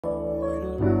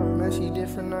she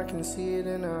different, I can see it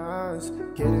in her eyes.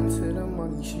 Get into the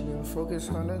money, she been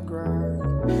focused on the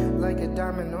grind. Like a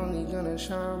diamond, only gonna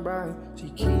shine bright. She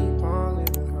keep on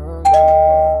living her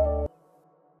life.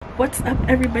 What's up,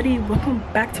 everybody? Welcome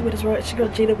back to What Is Raw. It's your girl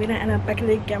Theonlywayda, and I'm back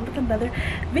again with another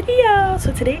video.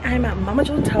 So today I'm at Mama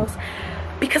Joe's house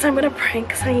because I'm gonna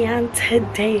prank Cyan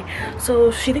today.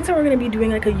 So she thinks that we're gonna be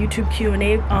doing like a YouTube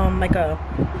Q&A,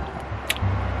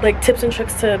 like tips and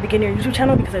tricks to begin your YouTube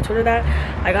channel, because I told her that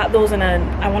I got those and then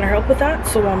I want her help with that.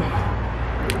 So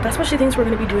that's what she thinks we're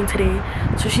gonna be doing today.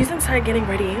 So she's inside getting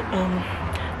ready.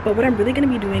 But what I'm really gonna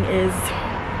be doing is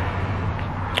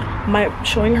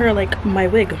showing her like my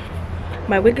wig.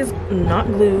 My wig is not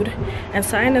glued, and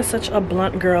Cyan is such a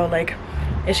blunt girl. Like,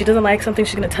 if she doesn't like something,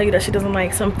 she's gonna tell you that she doesn't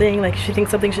like something. Like, if she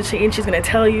thinks something should change, she's gonna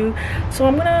tell you. So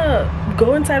I'm gonna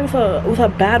go inside with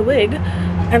a bad wig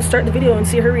and start the video and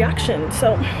see her reaction.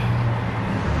 So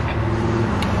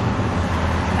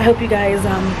I hope you guys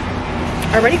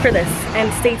are ready for this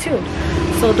and stay tuned.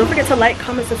 So don't forget to like,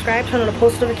 comment, subscribe, turn on the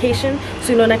post notification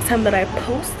so you know next time that I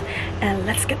post. And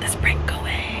let's get this prank going.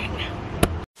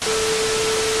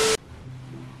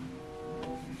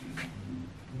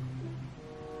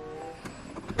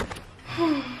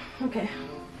 Okay,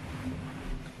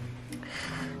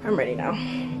 I'm ready now.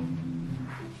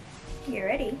 You're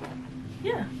ready?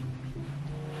 Yeah.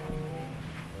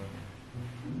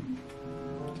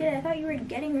 Dude, I thought you were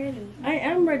getting ready. I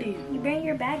am ready. You bring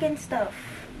your bag and stuff.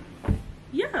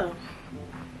 Yeah.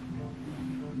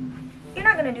 You're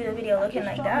not gonna do the video looking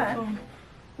like that.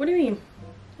 What do you mean?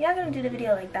 You're not gonna do the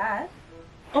video like that.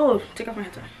 Oh, take off my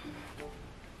headset.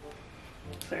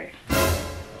 Sorry.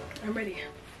 I'm ready.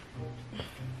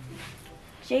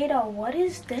 Jada, what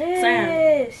is this?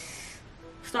 Cyan.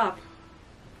 Stop.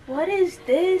 What is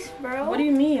this, bro? What do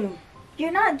you mean?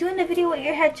 You're not doing the video with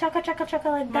your head chaka chaka chaka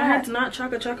like that. My head's not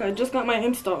chaka chaka. I just got my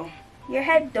install. Your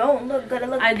head don't look good. It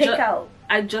looks pick out.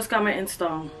 I just got my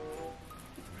install.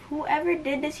 Whoever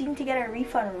did this, you need to get a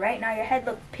refund right now. Your head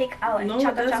look pick out and no,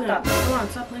 chaka chaka. Come on,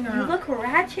 stop playing around. You look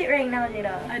ratchet right now,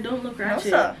 Jada. I don't look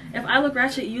ratchet. No, sir. If I look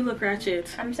ratchet, you look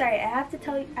ratchet. I'm sorry. I have to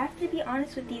tell you. I have to be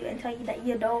honest with you and tell you that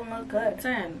you don't look good.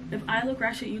 Cyan, if I look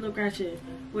ratchet, you look ratchet.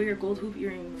 Wear your gold hoop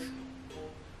earrings.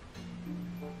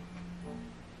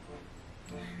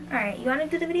 Alright, you want to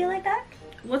do the video like that?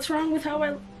 What's wrong with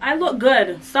how I look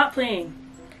good? Stop playing.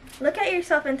 Look at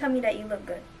yourself and tell me that you look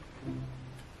good.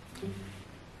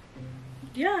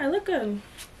 Yeah, I look good.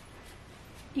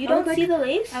 You don't see the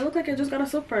lace? I look like I just got a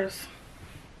silk purse.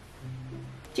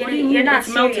 Jenny, what do you mean? You're not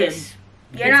it's serious.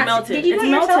 Melted. You're it's not melted. Did you do it's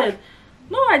it melted. yourself?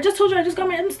 No, I just told you I just got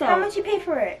my install. How much you pay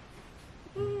for it?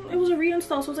 It was a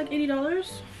reinstall, so it was like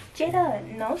 $80.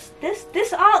 Jada, no,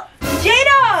 this all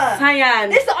Jada!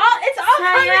 Cyan. It's all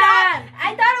coming Cyan. out.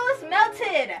 I thought it was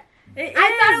melted. I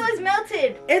thought it was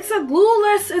melted. It's a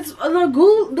glueless. It's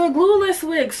the glueless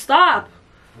wig. Stop.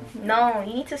 No,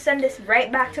 you need to send this right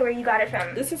back to where you got it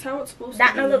from. This is how it's supposed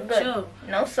that to be. That don't look good. Chill.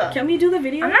 No, sir. Can we do the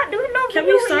video? I'm not doing no Can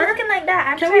video we start? with you looking like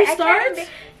that. Can we start?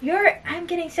 I'm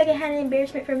getting secondhand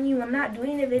embarrassment from you. I'm not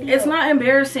doing the video. It's not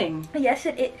embarrassing. Yes,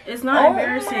 it is. It's not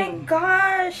embarrassing. Oh my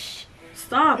gosh.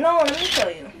 Stop. No, let me show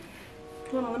you.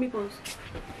 Hold on, let me pose.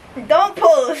 Don't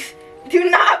pose. Do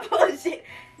not pose it.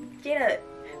 Jada.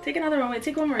 Take another one. Wait,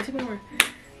 take one more. Take one more.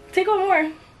 Take one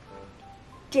more.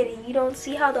 Jada, you don't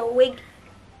see how the wig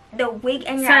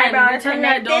and your Cyan, eyebrow you're are telling me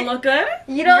I don't look good?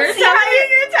 You don't you're see how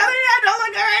you're telling me I don't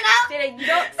look good right now? Jada, you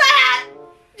don't. Cyan!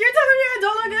 You're telling me I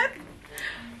don't look good?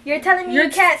 You're telling me you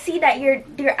can't see that your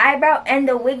eyebrow and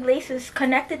the wig lace is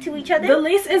connected to each other? The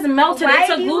lace is melted. Why it's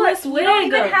a glueless wig. You don't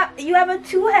even you have a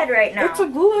two head right now. It's a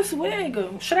glueless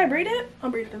wig. Should I braid it?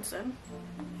 I'll braid it instead.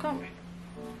 Come on.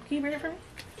 Can you braid it for me?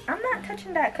 I'm not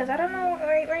touching that because I don't know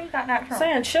where you got that from.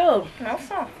 Cyan, chill. No,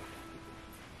 sir.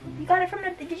 You got it from the.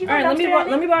 Did you go Alright, downstairs?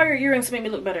 let me borrow your earrings to make me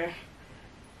look better.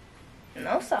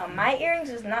 No, sir. My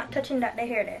earrings is not touching that the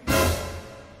hair there.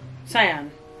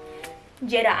 Cyan.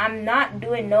 Jada, I'm not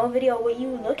doing no video with you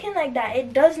looking like that.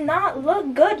 It does not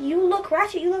look good. You look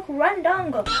ratchet. You look run down.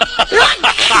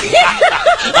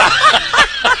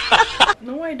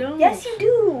 No, I don't. Yes, you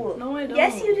do. No, I don't.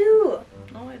 Yes, you do.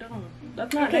 No, I don't.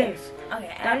 That's not okay. nice.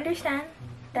 Okay, I understand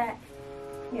that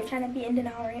you're trying to be in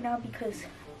denial right now because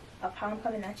of how I'm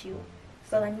coming at you.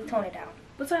 So let me tone it down.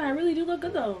 But Cyan, I really do look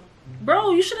good though.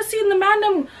 Bro, you should have seen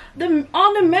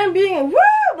all the men being woo,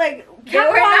 like they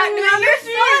were not doing. You're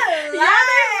so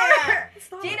lying.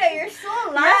 Jada, you're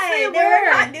so lying. Yes, they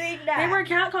were not doing that. They were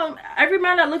catcalling. Every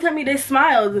man that looked at me, they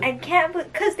smiled. I can't,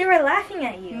 because they were laughing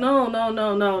at you. No.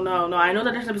 I know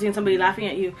the difference between somebody laughing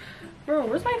at you. Bro,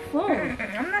 where's my phone?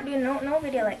 I'm not doing no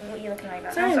video like what you looking like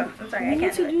that. Sam, I'm sorry, I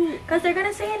can't do it. Because they're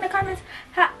gonna say in the comments,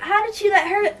 how did you let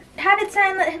her, how did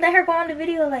Sam let her go on the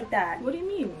video like that? What do you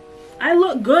mean? I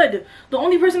look good. The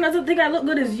only person that doesn't think I look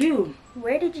good is you.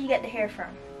 Where did you get the hair from?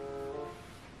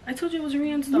 I told you it was a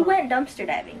re-install. You went dumpster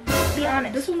diving. Be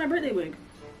honest. This was my birthday wig.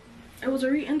 It was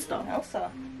a re-install. Also,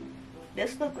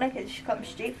 this looked like it should come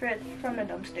straight from the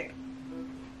dumpster.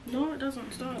 No, it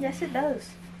doesn't. Stop. Yes, it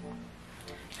does.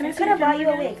 I could have bought you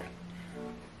a wig.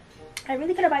 I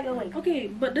really could have bought you a wig. Okay,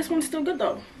 but this one's still good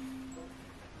though.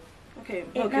 Okay,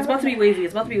 look, it's about to be wavy.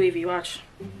 It's about to be wavy. Watch.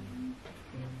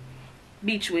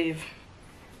 Beach wave.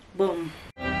 Boom.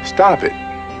 Stop it.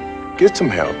 Get some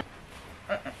help.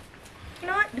 You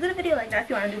know what? Do the video like that if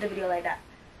you want to do the video like that.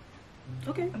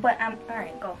 Okay. But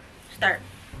alright, go. Start.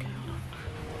 Okay, hold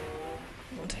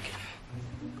on. 1 second.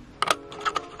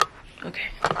 Okay.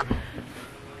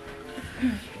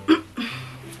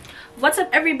 What's up,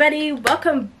 everybody?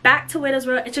 Welcome back to Wayda's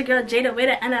World. It's your girl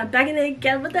Jada, and I'm back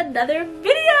again with another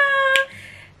video.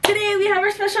 Today we have our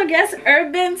special guest,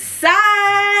 Urban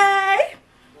Sai.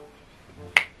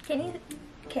 Can you?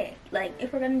 Okay, like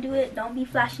if we're gonna do it, don't be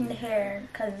flashing the hair,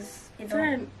 cause it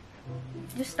don't.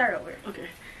 Just start over. Okay.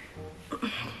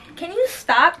 Can you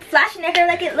stop flashing the hair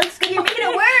like it looks good? You're making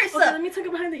it worse. Okay, let me take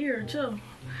it behind the ear. Chill.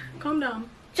 Calm down.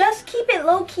 Just keep it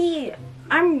low key.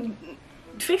 I'm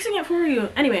fixing it for you.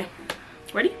 Anyway,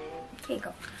 ready? Okay,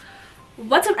 go.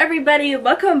 What's up, everybody?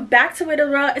 Welcome back to Wayda's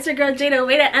World. It's your girl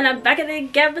Jada, and I'm back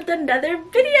again with another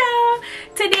video.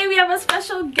 Today we have a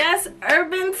special guest,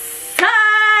 Urban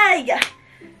Sai.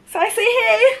 So I say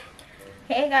hey.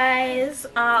 Hey guys,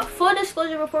 full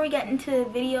disclosure before we get into the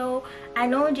video, I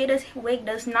know Jada's wig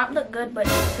does not look good, but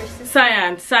it's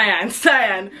persistent.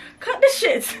 Cyan, cut the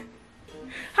shit.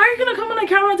 How are you gonna come on the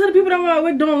camera and tell the people that my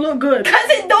wig don't look good? Cause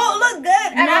it don't look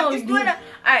good, and no, I'm just doing it.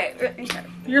 Alright, restart.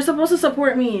 You're supposed to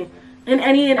support me in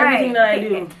any and everything that I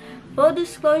do. Okay. Full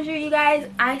disclosure, you guys,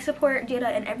 I support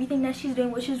Jada in everything that she's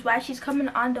doing, which is why she's coming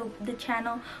on the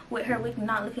channel with her wig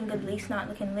not looking good, lace not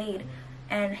looking laid,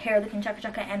 and hair looking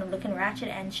chaka and looking ratchet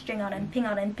and string out and ping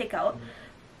out and pick out.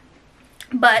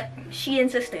 But she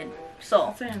insisted.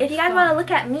 So if you guys want to look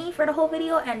at me for the whole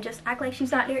video and just act like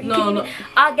she's not there,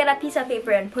 I'll get a piece of paper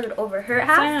and put it over her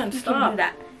half. You can do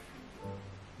that.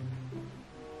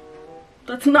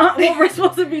 That's not what we're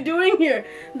supposed to be doing here.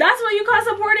 That's what you call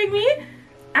supporting me?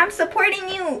 I'm supporting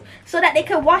you so that they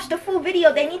can watch the full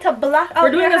video. They need to block out.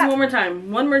 We're doing this one more time.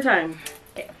 One more time.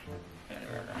 Okay.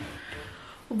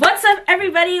 What's up,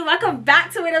 everybody? Welcome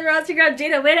back to Wayda's World. It's your girl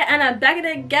Jada, and I'm back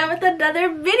again with another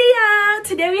video.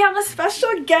 Today we have a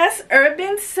special guest,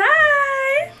 Urban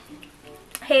Sai.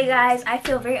 Hey guys, I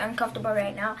feel very uncomfortable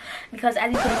right now because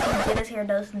as you can see, Jada's hair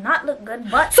does not look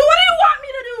good. But so what do you want me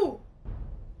to do?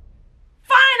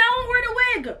 Fine, I won't wear the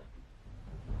wig.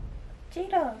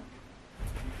 Jada,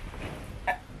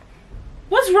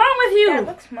 what's wrong with you? that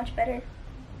looks much better.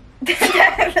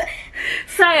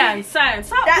 Cyan,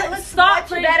 stop. That looks much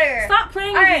better. Stop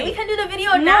playing with me. Alright, we can do the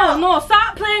video now. No,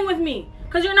 stop playing with me.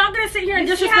 Cause you're not gonna sit here and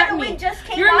disrespect me. Just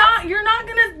came you're off? You're not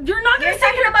gonna You're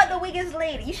talking about the wig is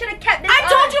laid. You should have kept this I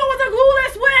told you it was a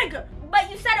glueless wig.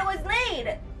 But you said it was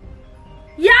laid.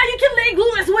 Yeah, you can lay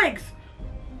glueless wigs.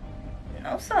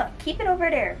 No, sir. Keep it over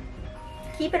there.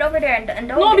 Keep it over there and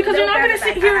don't. No, because you're not gonna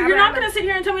sit here. You're not gonna sit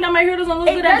here and tell me that my hair doesn't look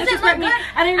good and disrespect me.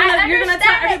 And you're gonna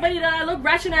tell everybody that I look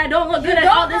ratchet and I don't look good and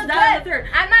all this, that, and the third.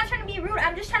 I'm not trying to be rude.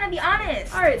 I'm just trying to be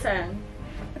honest. All right, Sam.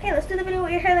 Okay, let's do the video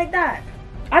with your hair like that.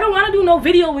 I don't want to do no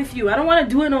video with you. I don't want to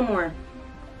do it no more.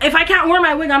 If I can't wear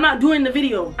my wig, I'm not doing the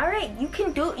video. All right, you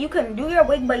can do your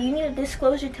wig, but you need a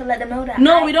disclosure to let them know that.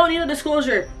 No, we don't need a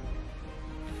disclosure.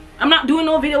 I'm not doing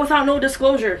no video without no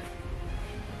disclosure.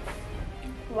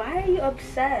 Why are you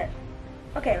upset?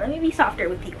 Okay, let me be softer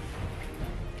with you.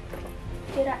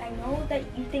 Jada, I know that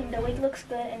you think the wig looks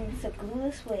good and it's a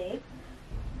glueless wig,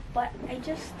 but I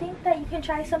just think that you can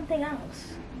try something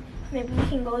else. Maybe we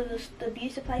can go to the beauty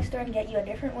supply store and get you a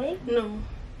different wig. No.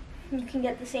 You can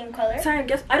get the same color. Sorry,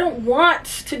 I don't want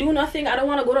to do nothing. I don't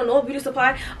want to go to no beauty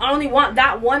supply. I only want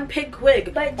that one pink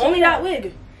wig. But Jada, only that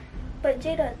wig. But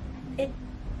Jada,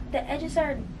 the edges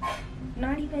are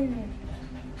not even.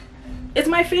 It's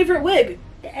my favorite wig.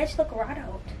 The edge look rot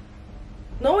out.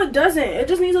 No, it doesn't. It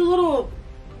just needs a little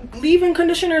leave-in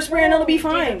conditioner spray and it'll be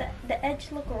fine. Jada, the edge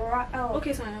look rot out.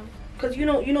 Okay, Sam. Because you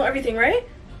know everything, right?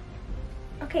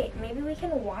 Okay, maybe we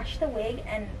can wash the wig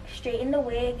and straighten the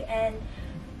wig and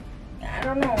I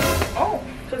don't know. Oh,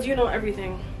 because you know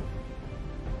everything.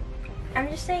 I'm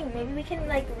just saying maybe we can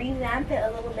like revamp it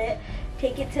a little bit.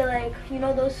 Take it to like, you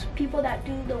know, those people that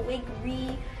do the wig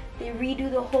They redo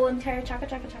the whole entire chaka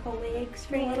wigs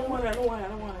for you. I don't want it.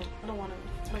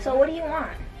 So what do you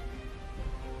want?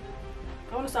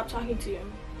 I want to stop talking to you.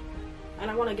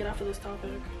 And I want to get off of this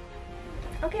topic.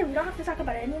 Okay, we don't have to talk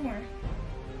about it anymore.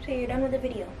 So you're done with the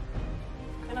video.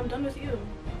 And I'm done with you.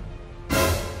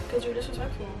 Because you're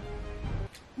disrespectful.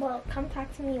 Well, come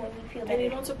talk to me when you feel better. And you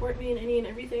don't support me in any and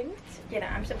everything.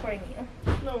 Yeah, I'm supporting you.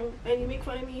 No, and you make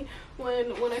fun of me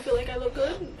when I feel like I look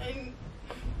good. And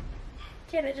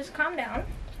Jada, just calm down.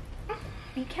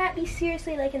 You can't be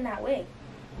seriously liking that wig.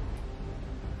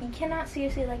 You cannot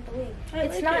seriously like the wig.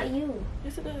 It's like not you.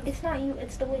 Yes, it is. It's not you.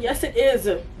 It's the wig. Yes, it is.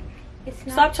 It's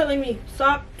not. Stop telling me.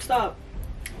 Stop.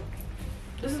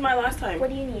 This is my last time. What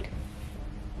do you need?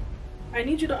 I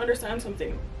need you to understand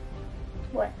something.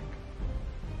 What?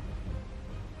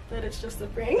 That it's just a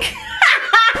prank.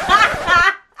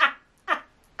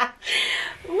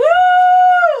 Woo!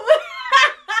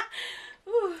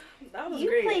 That was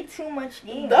great. You played too much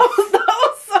games. That was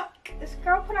This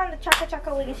girl put on the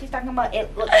chaka wig and she's talking about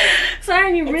it looks good.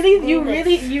 Siren, you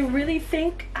really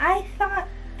think? I thought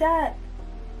that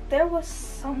there was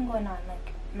something going on,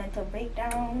 like mental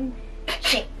breakdown,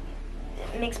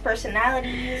 mixed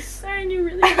personalities. Siren, you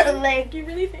really like you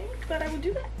really think that I would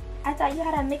do that? I thought you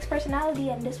had a mixed personality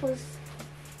and this was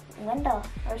Linda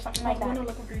or something like that. Linda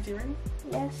looking crazy, right?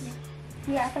 Yes.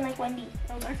 You're acting like Wendy.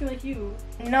 I was acting like you.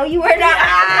 No, you were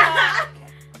not.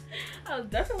 I was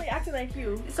definitely acting like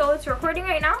you. So it's recording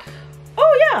right now?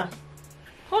 Oh yeah.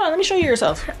 Hold on, let me show you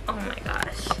yourself. Oh my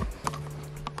gosh.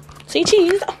 Say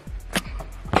cheese.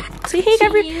 Say hey,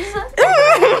 everybody.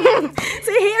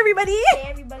 Say hey, everybody. Hey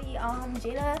everybody.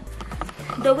 Jada,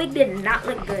 the wig did not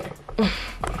look good.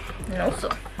 No, so.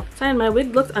 Siren, my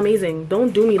wig looks amazing.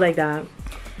 Don't do me like that.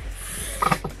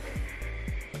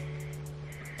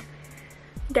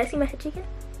 You guys see my head chicken?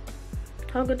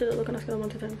 How good did it look on a scale of 1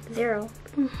 to 10? 0.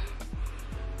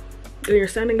 You're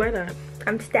standing by that.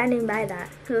 I'm standing by that.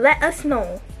 Let us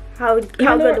know how good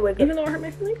the wig is. Even though it hurt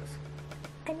my feelings?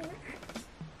 I mean,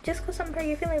 just because something hurt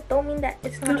your feelings don't mean that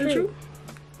it's not true.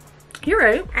 You're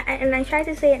right. And I tried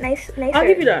to say it nicer. I'll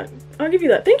give you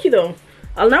that. Thank you though.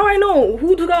 Now I know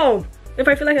who to go. If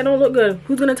I feel like I don't look good,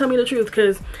 who's gonna tell me the truth?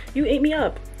 Because you ate me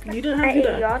up. You didn't have to do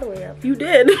that. I ate you all the way up. You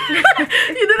did. You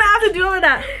didn't have to do all of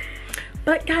that.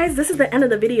 But guys, this is the end of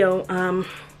the video.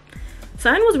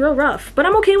 Siren was real rough, but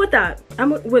I'm okay with that.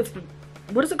 I'm with,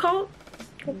 what is it called?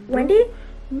 Wendy?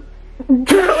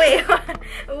 Wait,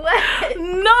 what?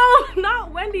 No,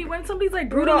 not Wendy. When somebody's like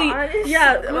brutally honest?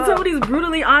 Yeah, when somebody's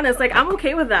brutally honest, like I'm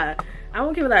okay with that. I'm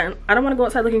okay with that. I don't want to go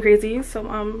outside looking crazy.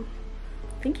 So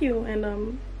thank you.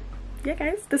 And yeah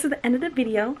guys, this is the end of the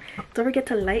video. Don't forget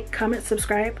to like, comment,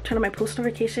 subscribe, turn on my post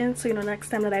notifications so you know next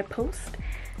time that I post.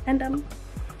 And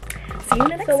see you in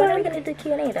the next So when one. are we gonna do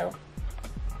Q&A though?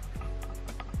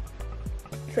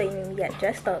 So you can get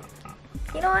dressed up.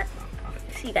 You know what?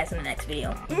 See you guys in the next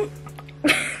video.